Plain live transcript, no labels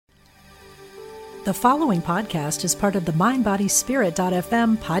The following podcast is part of the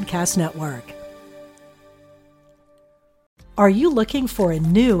MindBodySpirit.fm podcast network. Are you looking for a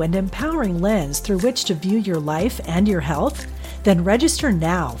new and empowering lens through which to view your life and your health? Then register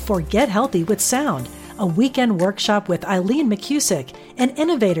now for Get Healthy with Sound, a weekend workshop with Eileen McCusick, an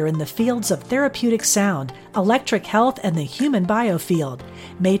innovator in the fields of therapeutic sound, electric health, and the human biofield,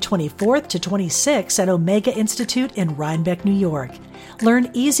 May 24th to 26th at Omega Institute in Rhinebeck, New York.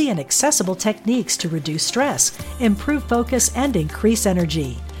 Learn easy and accessible techniques to reduce stress, improve focus, and increase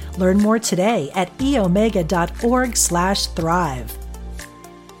energy. Learn more today at eomega.org/thrive.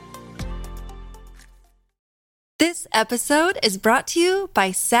 This episode is brought to you by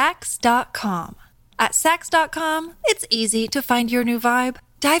Saks.com. At Saks.com, it's easy to find your new vibe.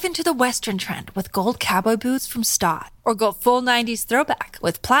 Dive into the Western trend with gold cowboy boots from Staud, or go full 90s throwback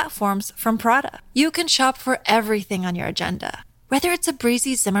with platforms from Prada. You can shop for everything on your agenda, whether it's a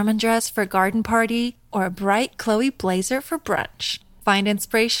breezy Zimmermann dress for a garden party or a bright Chloe blazer for brunch. Find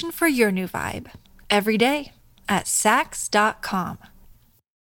inspiration for your new vibe every day at Saks.com.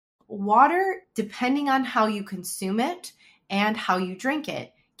 Water, depending on how you consume it and how you drink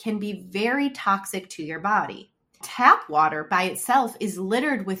it, can be very toxic to your body. Tap water by itself is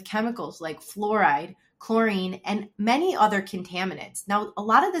littered with chemicals like fluoride, chlorine, and many other contaminants. Now, a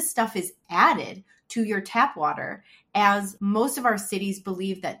lot of this stuff is added to your tap water, as most of our cities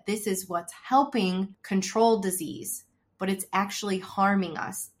believe that this is what's helping control disease, but it's actually harming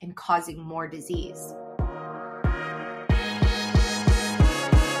us and causing more disease.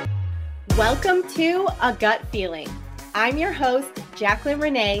 Welcome to A Gut Feeling. I'm your host, Jacqueline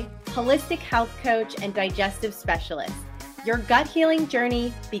Renee, holistic health coach and digestive specialist. Your gut healing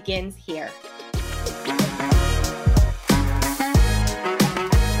journey begins here.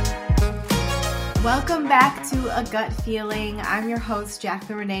 Welcome back to A Gut Feeling. I'm your host,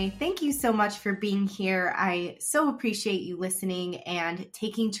 Jacqueline Renee. Thank you so much for being here. I so appreciate you listening and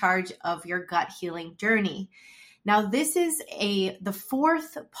taking charge of your gut healing journey. Now, this is the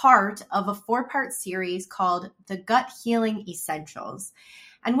fourth part of a four-part series called The Gut Healing Essentials.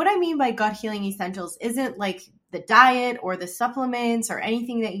 And what I mean by gut healing essentials isn't like the diet or the supplements or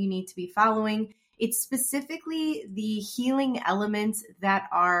anything that you need to be following. It's specifically the healing elements that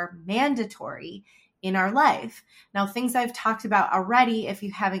are mandatory in our life. Now, things I've talked about already, if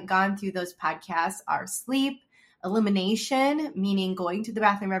you haven't gone through those podcasts, are sleep, elimination, meaning going to the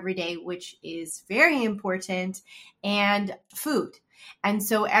bathroom every day, which is very important, and food. And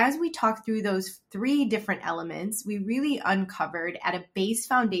so as we talk through those three different elements, we really uncovered at a base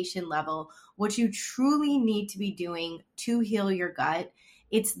foundation level what you truly need to be doing to heal your gut.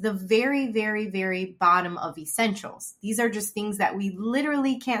 It's the very, very, very bottom of essentials. These are just things that we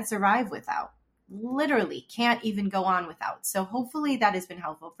literally can't survive without. Literally can't even go on without. So hopefully that has been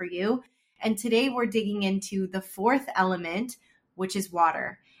helpful for you. And today we're digging into the fourth element, which is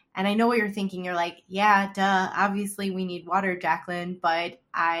water. And I know what you're thinking. You're like, yeah, duh, obviously we need water, Jacqueline, but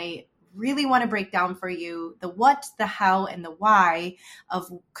I really want to break down for you the what, the how, and the why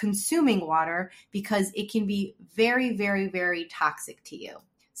of consuming water, because it can be very, very, very toxic to you.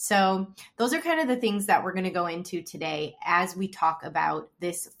 So those are kind of the things that we're going to go into today as we talk about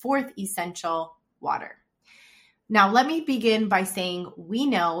this fourth essential, water. Now, let me begin by saying we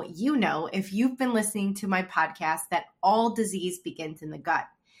know, you know, if you've been listening to my podcast, that all disease begins in the gut.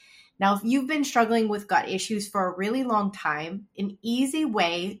 Now, if you've been struggling with gut issues for a really long time, an easy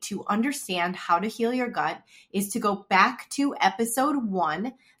way to understand how to heal your gut is to go back to episode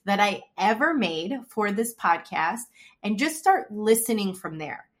 1 that I ever made for this podcast and just start listening from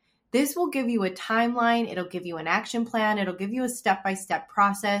there. This will give you a timeline. It'll give you an action plan. It'll give you a step-by-step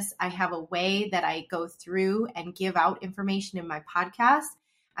process. I have a way that I go through and give out information in my podcast.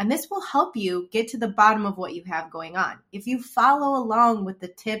 And this will help you get to the bottom of what you have going on. If you follow along with the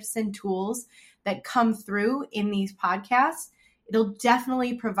tips and tools that come through in these podcasts, it'll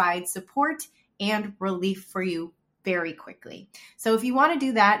definitely provide support and relief for you very quickly. So if you want to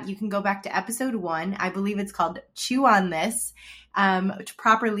do that, you can go back to episode 1. I believe it's called Chew on This,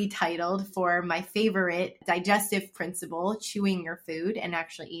 properly titled for my favorite digestive principle, chewing your food and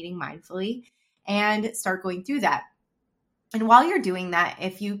actually eating mindfully, and start going through that. And while you're doing that,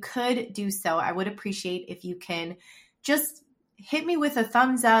 if you could do so, I would appreciate if you can just hit me with a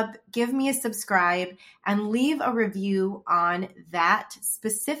thumbs up, give me a subscribe, and leave a review on that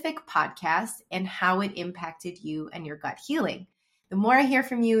specific podcast and how it impacted you and your gut healing. The more I hear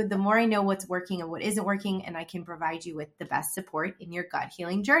from you, the more I know what's working and what isn't working, and I can provide you with the best support in your gut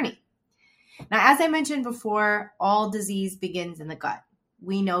healing journey. Now, as I mentioned before, all disease begins in the gut.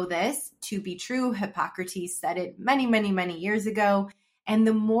 We know this to be true. Hippocrates said it many, many, many years ago. And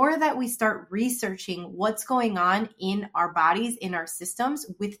the more that we start researching what's going on in our bodies, in our systems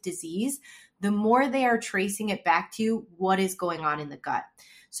with disease, the more they are tracing it back to what is going on in the gut.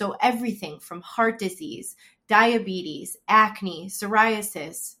 So everything from heart disease, diabetes, acne,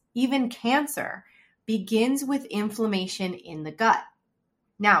 psoriasis, even cancer begins with inflammation in the gut.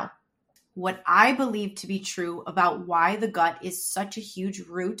 Now, what I believe to be true about why the gut is such a huge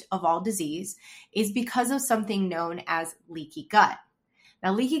root of all disease is because of something known as leaky gut.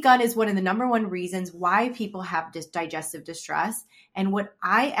 Now, leaky gut is one of the number one reasons why people have digestive distress. And what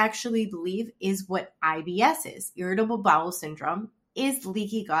I actually believe is what IBS is, irritable bowel syndrome, is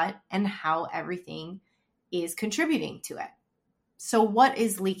leaky gut and how everything is contributing to it. So what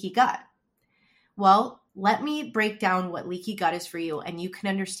is leaky gut? Well, let me break down what leaky gut is for you, and you can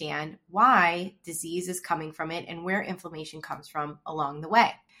understand why disease is coming from it and where inflammation comes from along the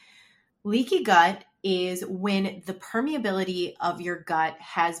way. Leaky gut is when the permeability of your gut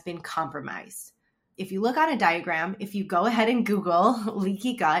has been compromised. If you look on a diagram, if you go ahead and Google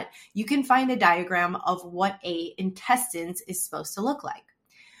leaky gut, you can find a diagram of what a intestines is supposed to look like.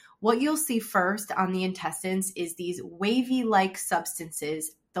 What you'll see first on the intestines is these wavy-like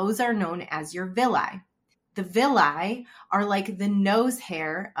substances. Those are known as your villi. The villi are like the nose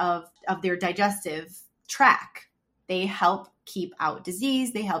hair of their digestive tract. They help keep out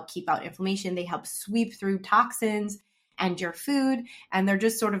disease, they help keep out inflammation, they help sweep through toxins and your food, and they're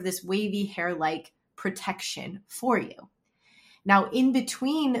just sort of this wavy hair-like protection for you. Now, in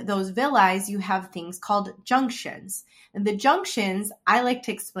between those villi, you have things called junctions. And the junctions, I like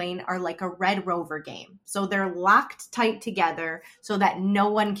to explain, are like a Red Rover game. So they're locked tight together so that no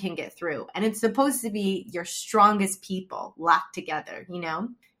one can get through. And it's supposed to be your strongest people locked together, you know?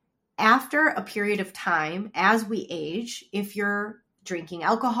 After a period of time, as we age, if you're drinking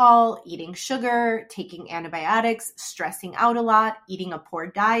alcohol, eating sugar, taking antibiotics, stressing out a lot, eating a poor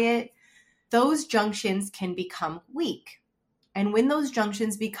diet, those junctions can become weak. And when those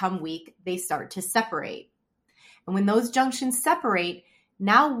junctions become weak, they start to separate. And when those junctions separate,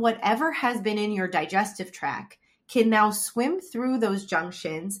 now whatever has been in your digestive tract can now swim through those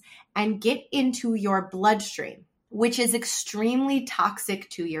junctions and get into your bloodstream, which is extremely toxic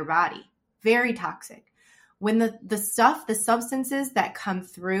to your body, very toxic. When the substances that come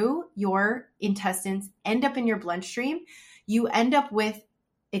through your intestines end up in your bloodstream, you end up with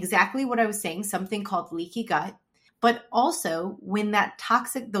exactly what I was saying, something called leaky gut. But also when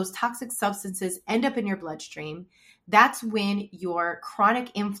those toxic substances end up in your bloodstream, that's when your chronic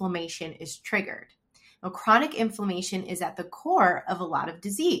inflammation is triggered. Now, chronic inflammation is at the core of a lot of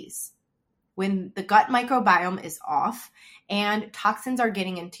disease. When the gut microbiome is off and toxins are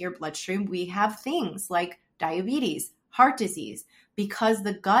getting into your bloodstream, we have things like diabetes, heart disease, because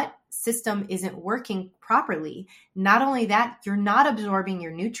the gut system isn't working properly. Not only that, you're not absorbing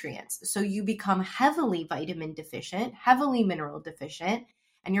your nutrients. So you become heavily vitamin deficient, heavily mineral deficient,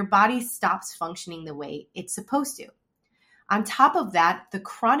 and your body stops functioning the way it's supposed to. On top of that, the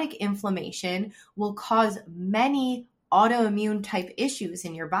chronic inflammation will cause many autoimmune type issues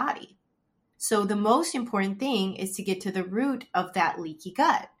in your body. So the most important thing is to get to the root of that leaky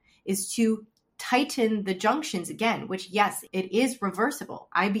gut, is to tighten the junctions again, which yes, it is reversible.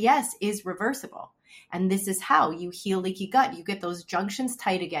 IBS is reversible. And this is how you heal leaky gut. You get those junctions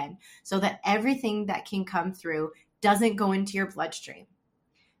tight again so that everything that can come through doesn't go into your bloodstream.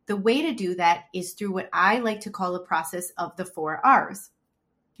 The way to do that is through what I like to call the process of the 4 R's.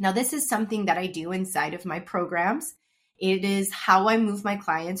 Now, this is something that I do inside of my programs. It is how I move my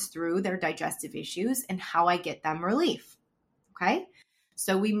clients through their digestive issues and how I get them relief. Okay?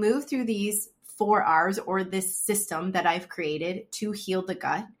 So we move through these 4 R's, or this system that I've created to heal the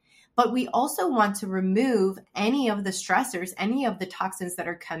gut. But we also want to remove any of the stressors, any of the toxins that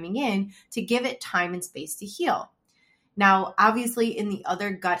are coming in to give it time and space to heal. Now, obviously, in the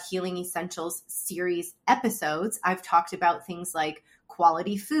other Gut Healing Essentials series episodes, I've talked about things like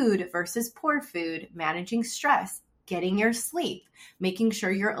quality food versus poor food, managing stress, getting your sleep, making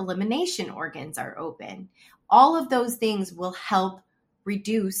sure your elimination organs are open. All of those things will help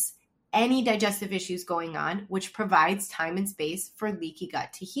reduce any digestive issues going on, which provides time and space for leaky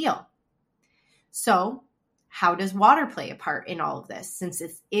gut to heal. So, how does water play a part in all of this, since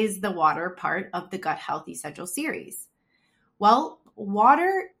this is the water part of the Gut Health Essential series? Well,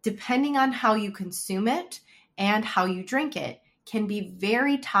 water, depending on how you consume it and how you drink it, can be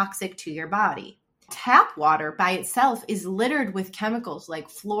very toxic to your body. Tap water by itself is littered with chemicals like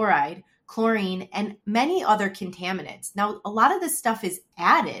fluoride, chlorine, and many other contaminants. Now, a lot of this stuff is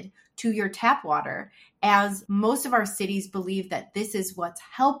added to your tap water, as most of our cities believe that this is what's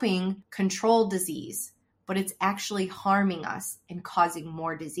helping control disease. but it's actually harming us and causing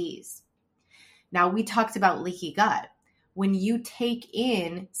more disease. Now, we talked about leaky gut. When you take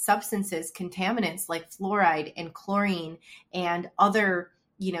in substances, contaminants like fluoride and chlorine and other,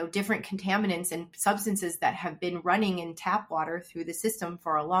 different contaminants and substances that have been running in tap water through the system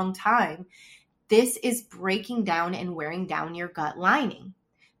for a long time, this is breaking down and wearing down your gut lining.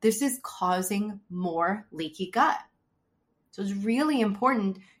 This is causing more leaky gut. So it's really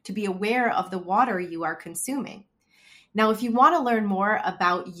important to be aware of the water you are consuming. Now, if you want to learn more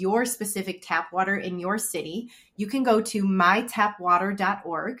about your specific tap water in your city, you can go to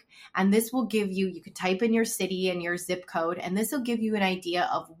mytapwater.org, and this will give you can type in your city and your zip code, and this will give you an idea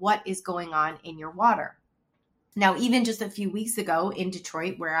of what is going on in your water. Now, even just a few weeks ago in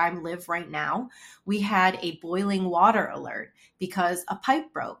Detroit, where I live right now, we had a boiling water alert because a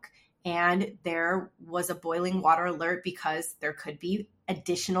pipe broke. And there was a boiling water alert because there could be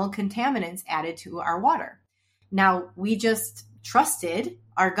additional contaminants added to our water. Now, we just trusted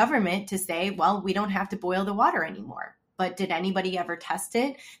our government to say, well, we don't have to boil the water anymore. But did anybody ever test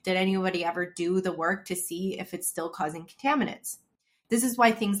it? Did anybody ever do the work to see if it's still causing contaminants? This is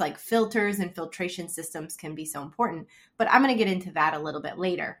why things like filters and filtration systems can be so important. But I'm going to get into that a little bit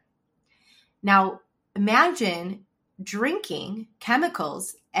later. Now, imagine drinking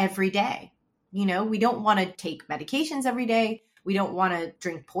chemicals every day. We don't want to take medications every day. We don't want to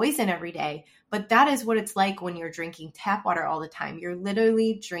drink poison every day, but that is what it's like when you're drinking tap water all the time. You're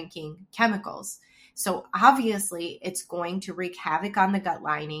literally drinking chemicals. So obviously it's going to wreak havoc on the gut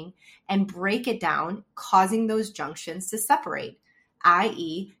lining and break it down, causing those junctions to separate,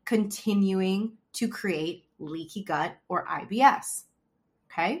 i.e. continuing to create leaky gut or IBS.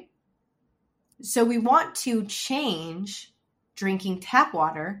 Okay? So we want to change drinking tap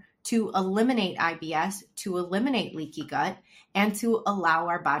water to eliminate IBS, to eliminate leaky gut, and to allow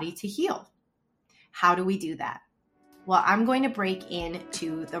our body to heal. How do we do that? Well, I'm going to break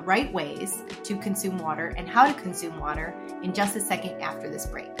into the right ways to consume water and how to consume water in just a second after this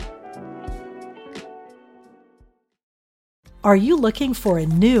break. Are you looking for a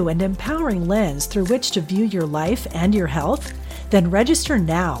new and empowering lens through which to view your life and your health? Then register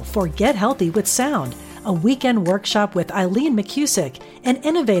now for Get Healthy with Sound, a weekend workshop with Eileen McCusick, an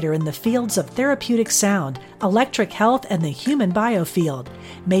innovator in the fields of therapeutic sound, electric health, and the human biofield,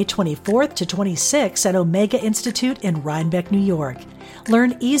 May 24th to 26th at Omega Institute in Rhinebeck, New York.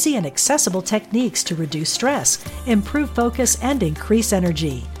 Learn easy and accessible techniques to reduce stress, improve focus, and increase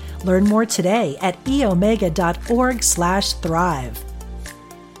energy. Learn more today at eomega.org/thrive.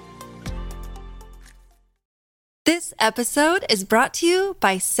 This episode is brought to you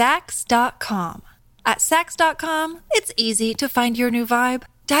by Saks.com. At Saks.com, it's easy to find your new vibe.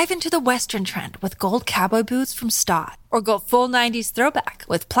 Dive into the Western trend with gold cowboy boots from Stott, or go full 90s throwback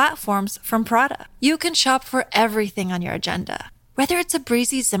with platforms from Prada. You can shop for everything on your agenda, whether it's a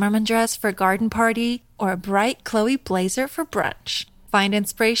breezy Zimmermann dress for a garden party or a bright Chloe blazer for brunch. Find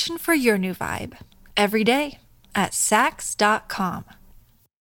inspiration for your new vibe every day at Saks.com.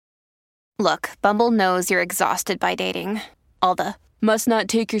 Look, Bumble knows you're exhausted by dating. All the must not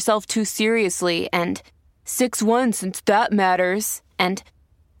take yourself too seriously and 6'1" since that matters. And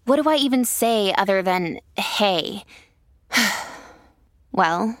what do I even say other than hey?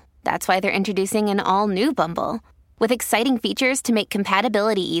 Well, that's why they're introducing an all-new Bumble with exciting features to make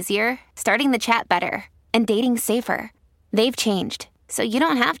compatibility easier, starting the chat better, and dating safer. They've changed, so you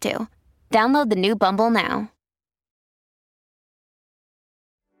don't have to. Download the new Bumble now.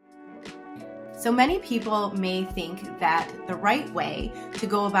 So many people may think that the right way to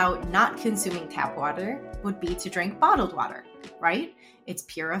go about not consuming tap water would be to drink bottled water, right? It's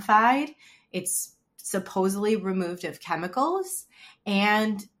purified, it's supposedly removed of chemicals,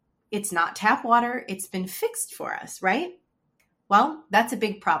 and it's not tap water, it's been fixed for us, right? Well, that's a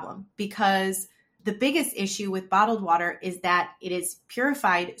big problem because the biggest issue with bottled water is that it is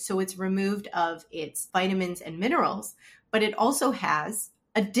purified, so it's removed of its vitamins and minerals, but it also has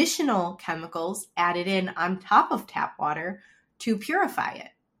additional chemicals added in on top of tap water to purify it.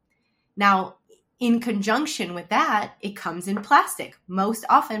 Now, in conjunction with that, it comes in plastic. Most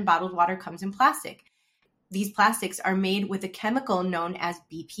often, bottled water comes in plastic. These plastics are made with a chemical known as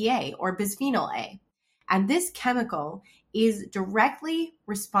BPA or bisphenol A. And this chemical is directly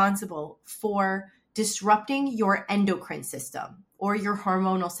responsible for disrupting your endocrine system or your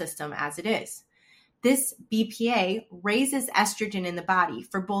hormonal system as it is. This BPA raises estrogen in the body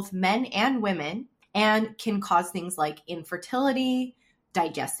for both men and women and can cause things like infertility,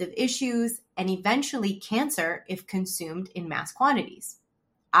 digestive issues, and eventually cancer if consumed in mass quantities.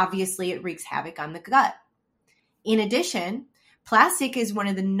 Obviously, it wreaks havoc on the gut. In addition, Plastic is one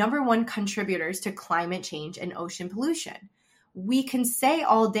of the number one contributors to climate change and ocean pollution. We can say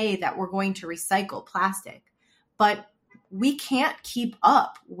all day that we're going to recycle plastic, but we can't keep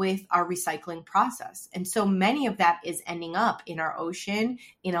up with our recycling process. And so many of that is ending up in our ocean,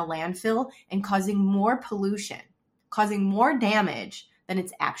 in a landfill, and causing more pollution, causing more damage than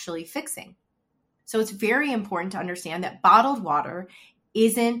it's actually fixing. So it's very important to understand that bottled water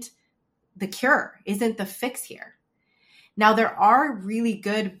isn't the cure, isn't the fix here. Now, there are really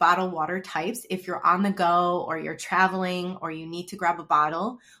good bottled water types. If you're on the go or you're traveling or you need to grab a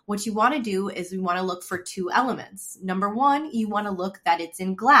bottle, what you want to do is we want to look for two elements. Number one, you want to look that it's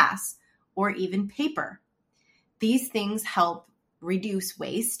in glass or even paper. These things help reduce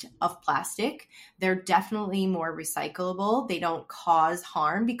waste of plastic. They're definitely more recyclable. They don't cause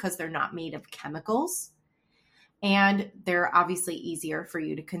harm because they're not made of chemicals. And they're obviously easier for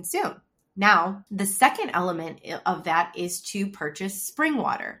you to consume. Now, the second element of that is to purchase spring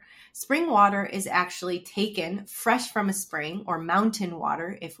water. Spring water is actually taken fresh from a spring, or mountain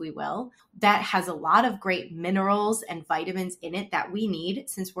water, if we will, that has a lot of great minerals and vitamins in it that we need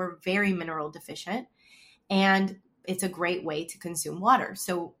since we're very mineral deficient. And it's a great way to consume water.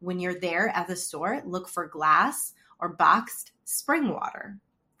 So when you're there at the store, look for glass or boxed spring water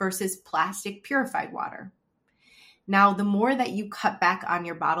versus plastic purified water. Now, the more that you cut back on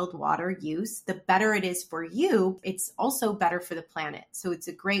your bottled water use, the better it is for you. It's also better for the planet. So it's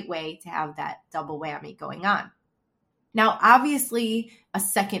a great way to have that double whammy going on. Now, obviously, a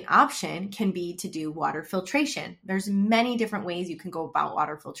second option can be to do water filtration. There's many different ways you can go about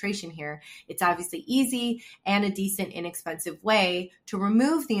water filtration here. It's obviously easy and a decent, inexpensive way to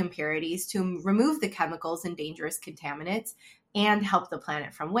remove the impurities, to remove the chemicals and dangerous contaminants, and help the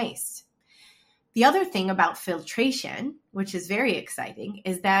planet from waste. The other thing about filtration, which is very exciting,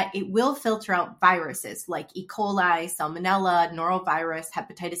 is that it will filter out viruses like E. coli, salmonella, norovirus,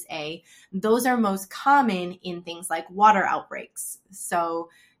 hepatitis A. Those are most common in things like water outbreaks.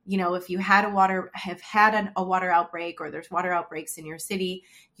 So, if you have had a water outbreak, or there's water outbreaks in your city,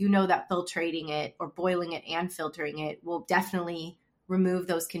 you know that filtrating it or boiling it and filtering it will definitely remove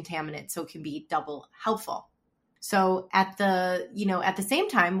those contaminants. So it can be double helpful. So at the same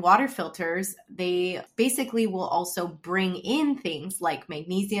time, water filters, they basically will also bring in things like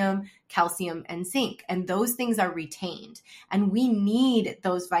magnesium, calcium, and zinc, and those things are retained. And we need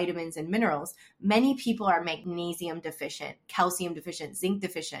those vitamins and minerals. Many people are magnesium deficient, calcium deficient, zinc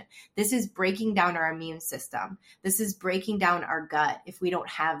deficient. This is breaking down our immune system. This is breaking down our gut if we don't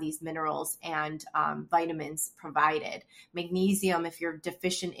have these minerals and vitamins provided. Magnesium, if you're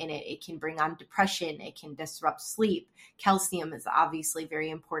deficient in it, it can bring on depression. It can disrupt sleep. Calcium is obviously very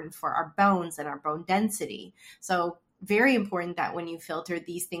important for our bones and our bone density. So very important that when you filter,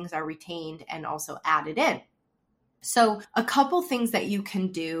 these things are retained and also added in. So a couple things that you can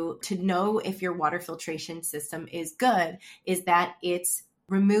do to know if your water filtration system is good is that it's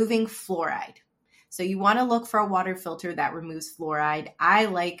removing fluoride. So you want to look for a water filter that removes fluoride. I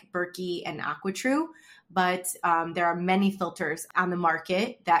like Berkey and AquaTrue, but there are many filters on the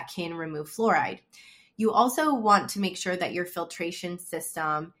market that can remove fluoride. You also want to make sure that your filtration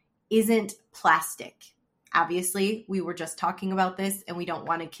system isn't plastic. Obviously, we were just talking about this, and we don't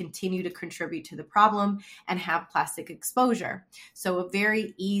want to continue to contribute to the problem and have plastic exposure. So a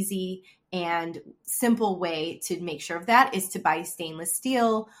very easy and simple way to make sure of that is to buy stainless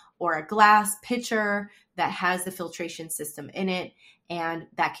steel or a glass pitcher that has the filtration system in it, and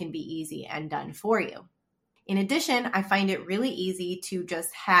that can be easy and done for you. In addition, I find it really easy to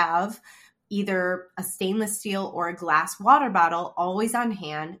just have either a stainless steel or a glass water bottle always on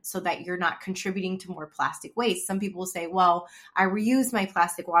hand so that you're not contributing to more plastic waste. Some people will say, well, I reuse my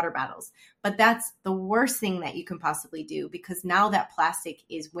plastic water bottles, but that's the worst thing that you can possibly do, because now that plastic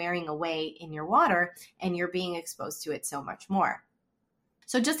is wearing away in your water and you're being exposed to it so much more.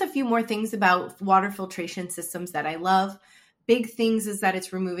 So just a few more things about water filtration systems that I love. Big things is that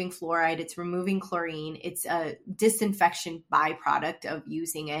it's removing fluoride, it's removing chlorine, it's a disinfection byproduct of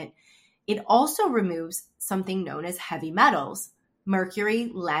using it. It also removes something known as heavy metals, mercury,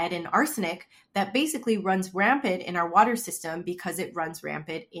 lead, and arsenic, that basically runs rampant in our water system because it runs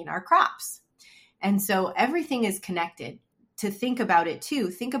rampant in our crops. And so everything is connected. To think about it too,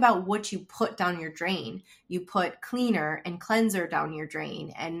 think about what you put down your drain. You put cleaner and cleanser down your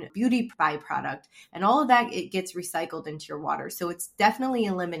drain and beauty byproduct, and all of that, it gets recycled into your water. So it's definitely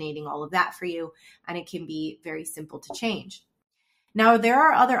eliminating all of that for you, and it can be very simple to change. Now, there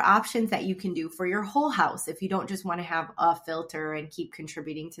are other options that you can do for your whole house if you don't just want to have a filter and keep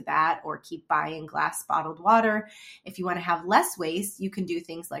contributing to that or keep buying glass bottled water. If you want to have less waste, you can do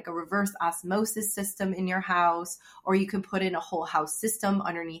things like a reverse osmosis system in your house, or you can put in a whole house system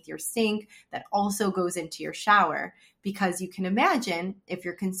underneath your sink that also goes into your shower. Because you can imagine if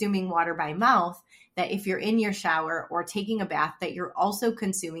you're consuming water by mouth, that if you're in your shower or taking a bath, that you're also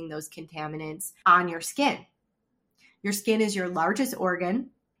consuming those contaminants on your skin. Your skin is your largest organ.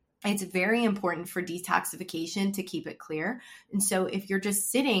 It's very important for detoxification to keep it clear. And so if you're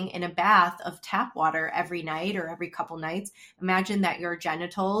just sitting in a bath of tap water every night or every couple nights, imagine that your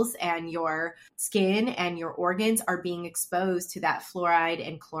genitals and your skin and your organs are being exposed to that fluoride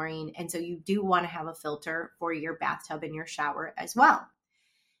and chlorine. And so you do want to have a filter for your bathtub and your shower as well.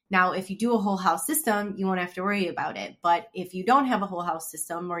 Now, if you do a whole house system, you won't have to worry about it. But if you don't have a whole house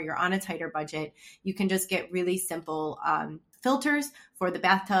system or you're on a tighter budget, you can just get really simple filters for the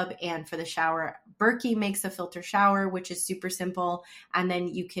bathtub and for the shower. Berkey makes a filter shower, which is super simple. And then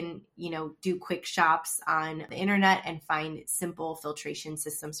you can, do quick shops on the internet and find simple filtration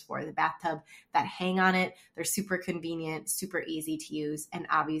systems for the bathtub that hang on it. They're super convenient, super easy to use, and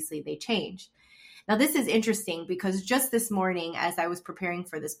obviously they change. Now, this is interesting because just this morning, as I was preparing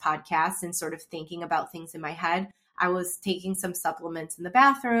for this podcast and sort of thinking about things in my head, I was taking some supplements in the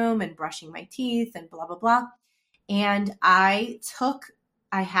bathroom and brushing my teeth and blah, blah, blah. And I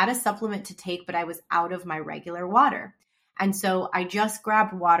had a supplement to take, but I was out of my regular water. And so I just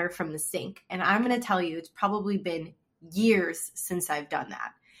grabbed water from the sink. And I'm going to tell you, it's probably been years since I've done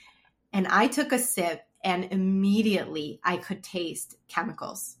that. And I took a sip and immediately I could taste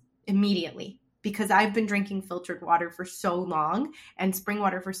chemicals. Immediately. Because I've been drinking filtered water for so long and spring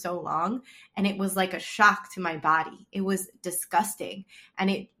water for so long, and it was like a shock to my body. It was disgusting. And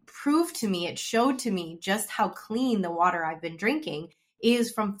it showed to me just how clean the water I've been drinking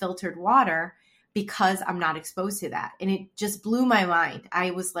is from filtered water because I'm not exposed to that. And it just blew my mind.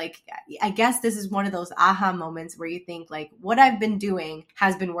 I was like, I guess this is one of those aha moments where you think like, what I've been doing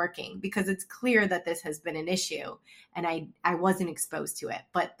has been working because it's clear that this has been an issue and I wasn't exposed to it.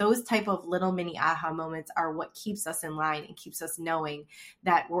 But those type of little mini aha moments are what keeps us in line and keeps us knowing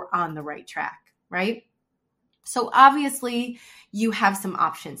that we're on the right track, right? So obviously you have some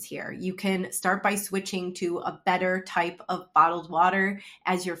options here. You can start by switching to a better type of bottled water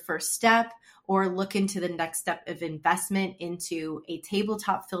as your first step, or look into the next step of investment into a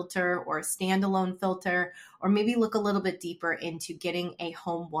tabletop filter or a standalone filter, or maybe look a little bit deeper into getting a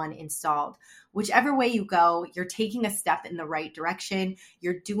home one installed. Whichever way you go, you're taking a step in the right direction.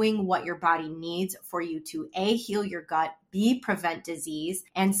 You're doing what your body needs for you to A, heal your gut, B, prevent disease,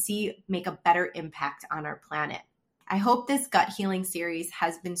 and C, make a better impact on our planet. I hope this gut healing series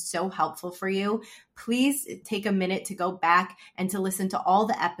has been so helpful for you. Please take a minute to go back and to listen to all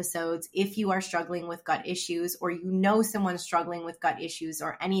the episodes if you are struggling with gut issues or you know someone struggling with gut issues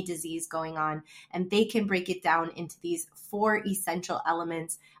or any disease going on, and they can break it down into these 4 essential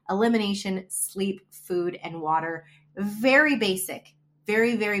elements: elimination, sleep, food, and water. Very basic,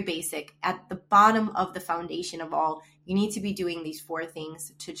 very, very basic. At the bottom of the foundation of all, you need to be doing these 4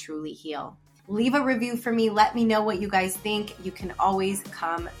 things to truly heal. Leave a review for me. Let me know what you guys think. You can always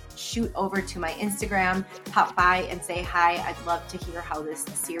come shoot over to my Instagram, pop by and say hi. I'd love to hear how this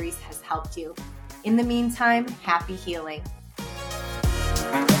series has helped you. In the meantime, happy healing.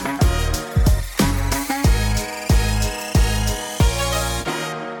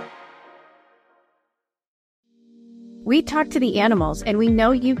 We talk to the animals, and we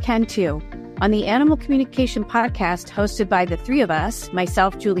know you can too. On the Animal Communication Podcast, hosted by the 3 of us,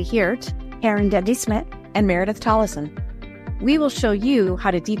 myself, Julie Hirt, Karen Dudley-Smith, and Meredith Tollison. We will show you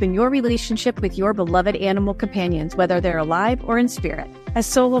how to deepen your relationship with your beloved animal companions, whether they're alive or in spirit. As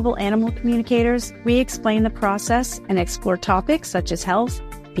soul-level animal communicators, we explain the process and explore topics such as health,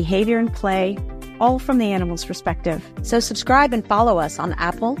 behavior, and play, all from the animal's perspective. So subscribe and follow us on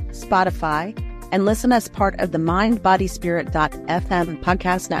Apple, Spotify, and listen as part of the mindbodyspirit.fm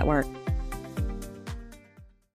podcast network.